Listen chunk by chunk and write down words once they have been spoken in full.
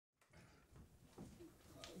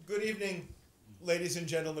Good evening, ladies and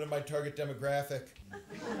gentlemen of my target demographic.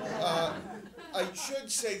 I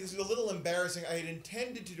should say this is a little embarrassing. I had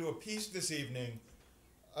intended to do a piece this evening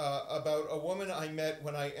about a woman I met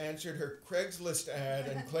when I answered her Craigslist ad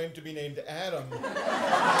and claimed to be named Adam.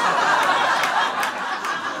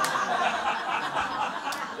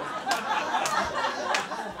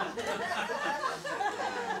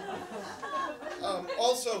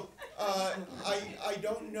 Also, I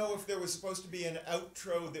don't know if there was supposed to be an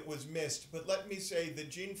outro that was missed, but let me say that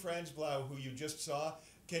Jean Franzblau, who you just saw,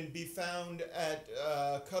 can be found at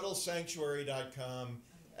cuddlesanctuary.com,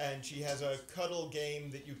 and she has a cuddle game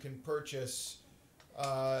that you can purchase,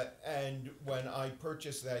 and when I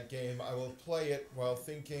purchase that game, I will play it while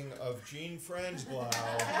thinking of Jean Franzblau,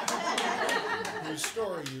 whose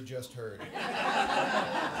story you just heard.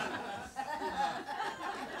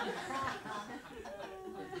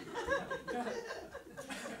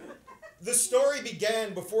 The story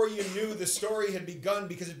began before you knew the story had begun,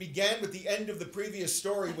 because it began with the end of the previous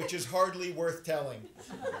story, which is hardly worth telling.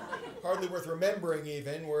 Hardly worth remembering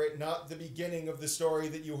even, were it not the beginning of the story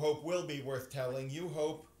that you hope will be worth telling. You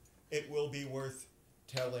hope it will be worth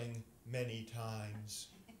telling many times.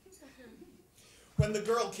 When the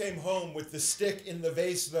girl came home with the stick in the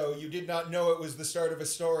vase, though, you did not know it was the start of a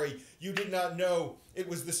story. You did not know it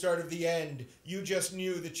was the start of the end. You just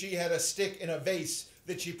knew that she had a stick in a vase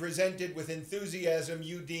that she presented with enthusiasm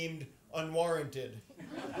you deemed unwarranted.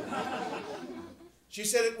 She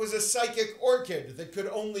said it was a psychic orchid that could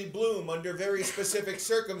only bloom under very specific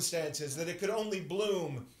circumstances, that it could only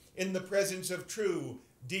bloom in the presence of true,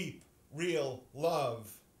 deep, real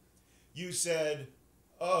love. You said,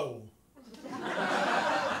 oh.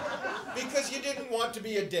 Because you didn't want to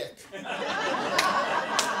be a dick.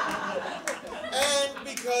 And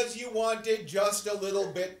because you wanted just a little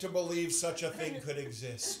bit to believe such a thing could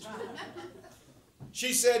exist.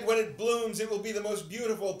 She said, when it blooms, it will be the most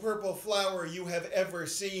beautiful purple flower you have ever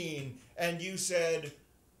seen. And you said,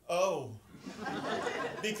 oh.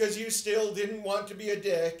 Because you still didn't want to be a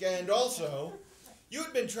dick, and also, you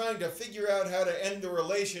had been trying to figure out how to end the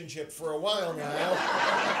relationship for a while now.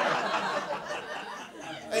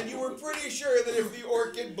 And you were pretty sure that if the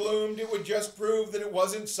orchid bloomed, it would just prove that it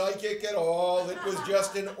wasn't psychic at all. It was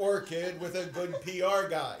just an orchid with a good PR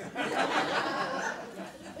guy.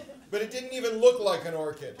 But it didn't even look like an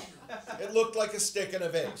orchid. It looked like a stick in a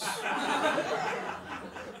vase.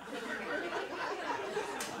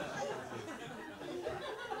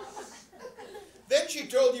 Then she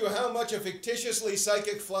told you how much a fictitiously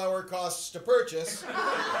psychic flower costs to purchase,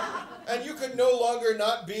 and you could no longer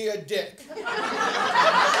not be a dick.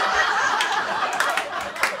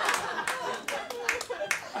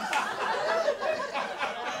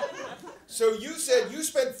 So you said you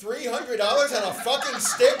spent $300 on a fucking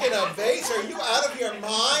stick in a vase? Are you out of your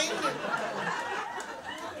mind?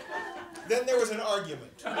 Then there was an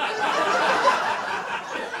argument.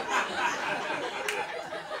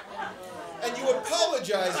 And you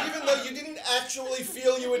apologized, even though you didn't actually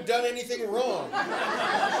feel you had done anything wrong.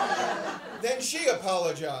 Then she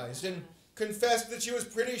apologized and confessed that she was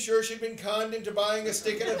pretty sure she'd been conned into buying a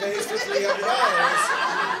stick in a vase for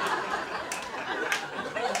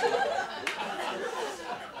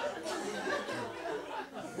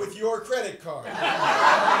 $300. With your credit card.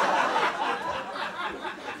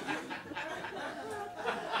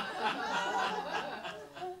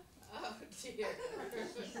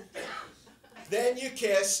 Then you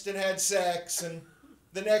kissed and had sex, and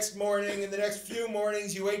the next morning and the next few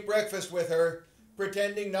mornings you ate breakfast with her,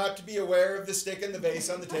 pretending not to be aware of the stick and the vase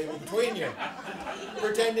on the table between you.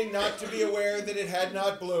 Pretending not to be aware that it had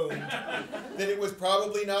not bloomed, that it was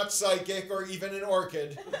probably not psychic or even an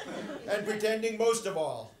orchid, and pretending most of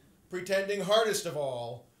all, pretending hardest of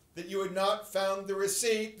all, that you had not found the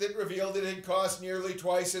receipt that revealed it had cost nearly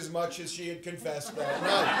twice as much as she had confessed that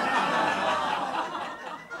night.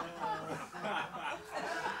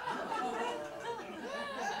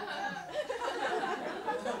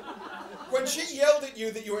 When she yelled at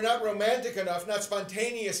you that you were not romantic enough, not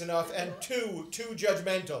spontaneous enough, and too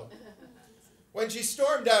judgmental. When she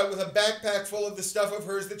stormed out with a backpack full of the stuff of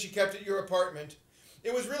hers that she kept at your apartment,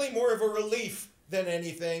 it was really more of a relief than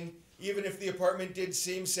anything, even if the apartment did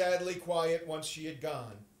seem sadly quiet once she had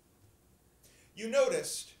gone. You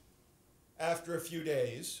noticed, after a few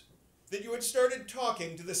days, that you had started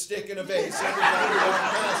talking to the stick in a vase every time you walked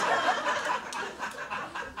past it.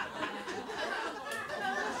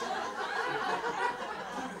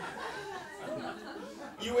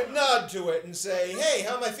 You would nod to it and say, hey,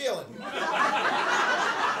 how am I feeling?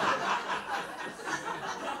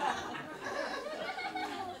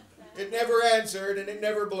 It It never answered, and it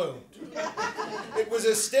never bloomed. It was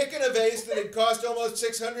a stick in a vase that had cost almost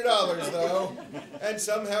 $600, though, and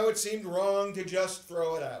somehow it seemed wrong to just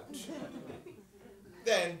throw it out.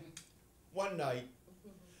 Then, one night,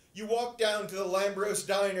 you walk down to the Lambros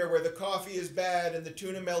Diner where the coffee is bad and the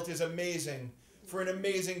tuna melt is amazing, for an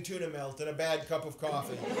amazing tuna melt and a bad cup of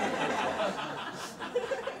coffee.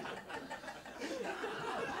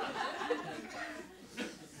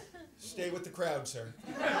 Stay with the crowd, sir.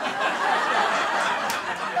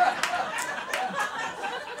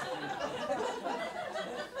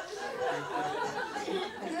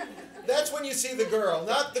 That's when you see the girl,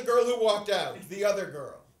 not the girl who walked out, the other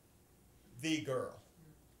girl. The girl.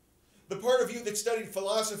 The part of you that studied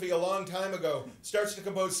philosophy a long time ago starts to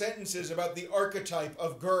compose sentences about the archetype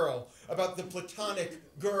of girl, about the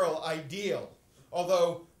platonic girl ideal,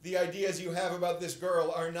 although the ideas you have about this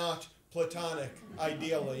girl are not platonic,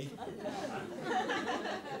 ideally.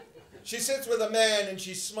 She sits with a man and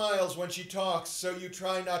she smiles when she talks, so you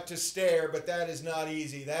try not to stare, but that is not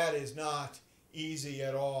easy. That is not easy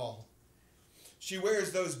at all. She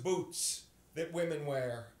wears those boots that women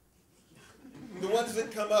wear. The ones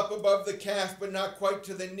that come up above the calf but not quite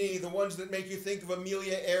to the knee, the ones that make you think of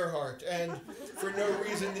Amelia Earhart, and for no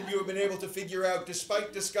reason that you have been able to figure out,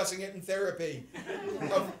 despite discussing it in therapy,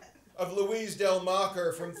 of Louise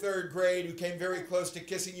Delmacher from 3rd grade who came very close to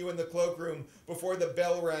kissing you in the cloakroom before the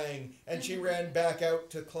bell rang and she ran back out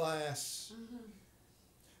to class.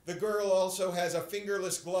 The girl also has a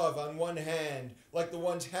fingerless glove on one hand, like the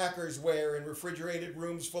ones hackers wear in refrigerated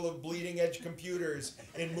rooms full of bleeding-edge computers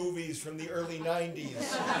in movies from the early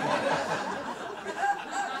 90s.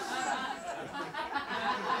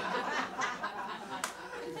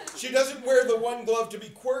 She doesn't wear the one glove to be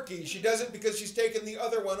quirky. She does it because she's taken the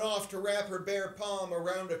other one off to wrap her bare palm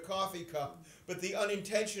around a coffee cup. But the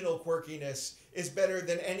unintentional quirkiness is better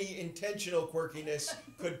than any intentional quirkiness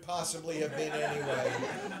could possibly have been anyway.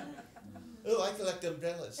 Oh, I collect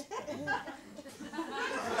umbrellas.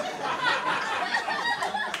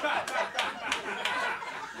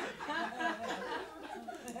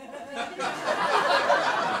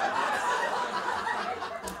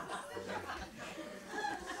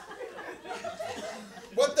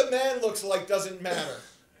 What the man looks like doesn't matter.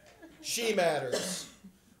 She matters.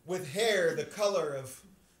 With hair the color of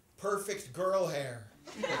perfect girl hair.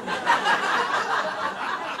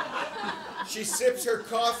 She sips her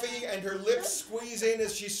coffee and her lips squeeze in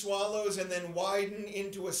as she swallows and then widen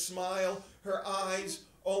into a smile. Her eyes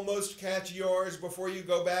almost catch yours before you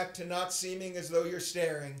go back to not seeming as though you're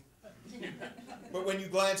staring. But when you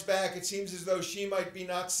glance back, it seems as though she might be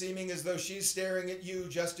not seeming as though she's staring at you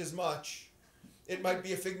just as much. It might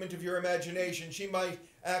be a figment of your imagination. She might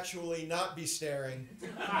actually not be staring.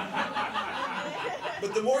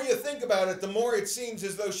 But the more you think about it, the more it seems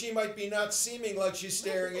as though she might be not seeming like she's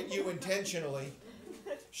staring at you intentionally.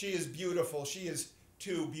 She is beautiful. She is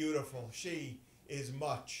too beautiful. She is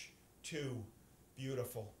much too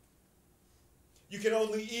beautiful. You can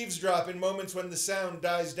only eavesdrop in moments when the sound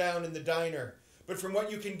dies down in the diner. But from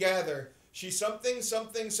what you can gather, she's something,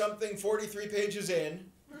 43 pages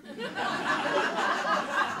in.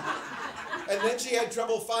 And then she had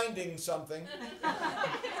trouble finding something.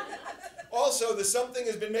 Also, the something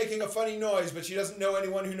has been making a funny noise, but she doesn't know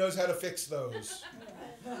anyone who knows how to fix those.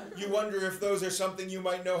 You wonder if those are something you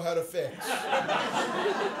might know how to fix.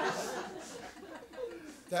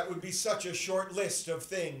 That would be such a short list of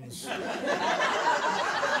things.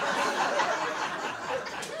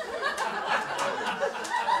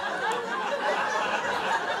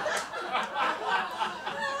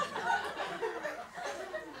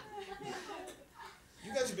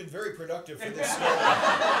 You guys have been very productive for this story.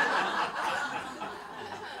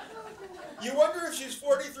 You wonder if she's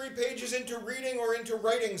 43 pages into reading or into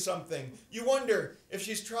writing something. You wonder if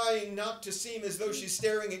she's trying not to seem as though she's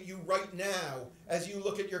staring at you right now as you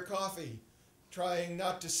look at your coffee, trying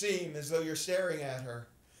not to seem as though you're staring at her.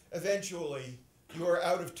 Eventually, you are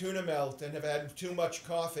out of tuna melt and have had too much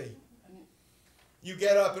coffee. You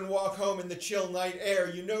get up and walk home in the chill night air.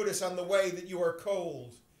 You notice on the way that you are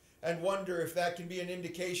cold and wonder if that can be an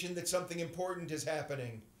indication that something important is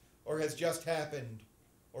happening or has just happened,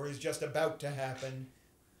 or is just about to happen.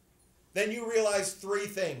 Then you realize three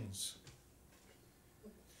things.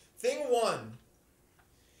 Thing one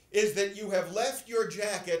is that you have left your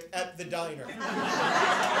jacket at the diner.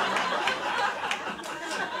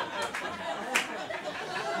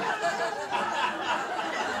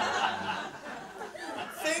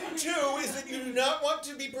 Thing two is that you do not want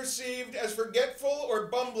to be perceived as forgetful or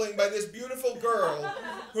bumbling by this beautiful girl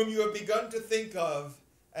whom you have begun to think of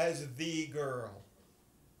as the girl.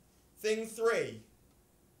 Thing three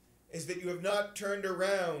is that you have not turned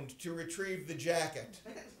around to retrieve the jacket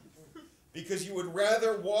because you would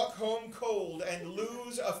rather walk home cold and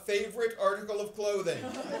lose a favorite article of clothing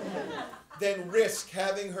than risk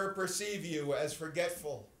having her perceive you as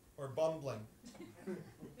forgetful or bumbling.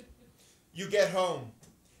 You get home,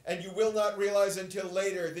 and you will not realize until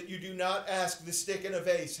later that you do not ask the stick in a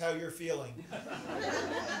vase how you're feeling.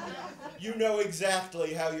 You know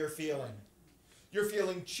exactly how you're feeling. You're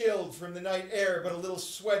feeling chilled from the night air, but a little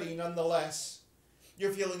sweaty nonetheless.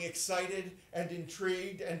 You're feeling excited and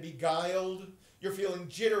intrigued and beguiled. You're feeling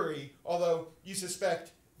jittery, although you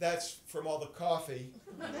suspect that's from all the coffee.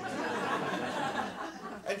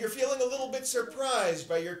 And you're feeling a little bit surprised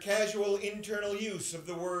by your casual internal use of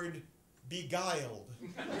the word beguiled.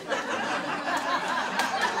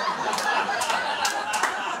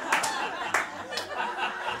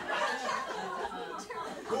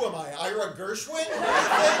 Who am I, Ira Gershwin?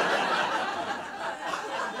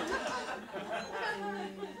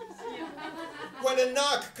 When a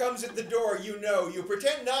knock comes at the door, you know. You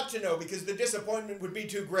pretend not to know because the disappointment would be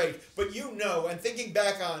too great. But you know, and thinking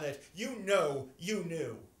back on it, you know you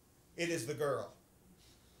knew. It is the girl.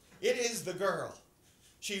 It is the girl.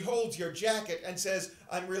 She holds your jacket and says,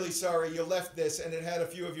 "I'm really sorry you left this and it had a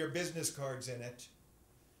few of your business cards in it."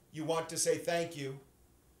 You want to say thank you.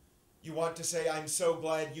 You want to say, "I'm so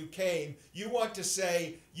glad you came." You want to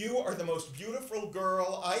say, "You are the most beautiful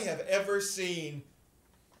girl I have ever seen."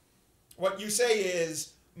 What you say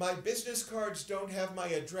is, "My business cards don't have my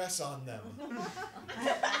address on them."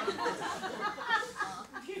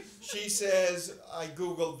 She says, "I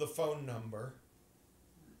Googled the phone number."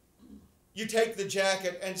 You take the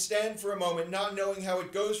jacket and stand for a moment, not knowing how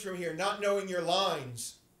it goes from here, not knowing your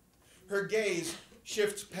lines. Her gaze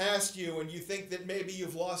shifts past you and you think that maybe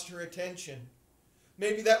you've lost her attention.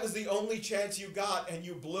 Maybe that was the only chance you got and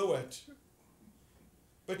you blew it.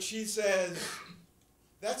 But she says,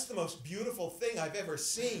 "That's the most beautiful thing I've ever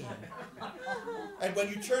seen." And when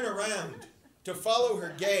you turn around to follow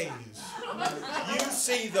her gaze, you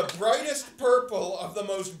see the brightest purple of the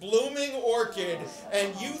most blooming orchid,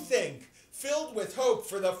 and you think, filled with hope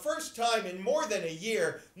for the first time in more than a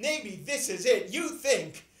year, maybe this is it. You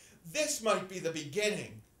think this might be the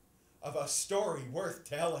beginning of a story worth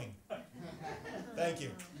telling. Thank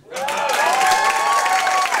you.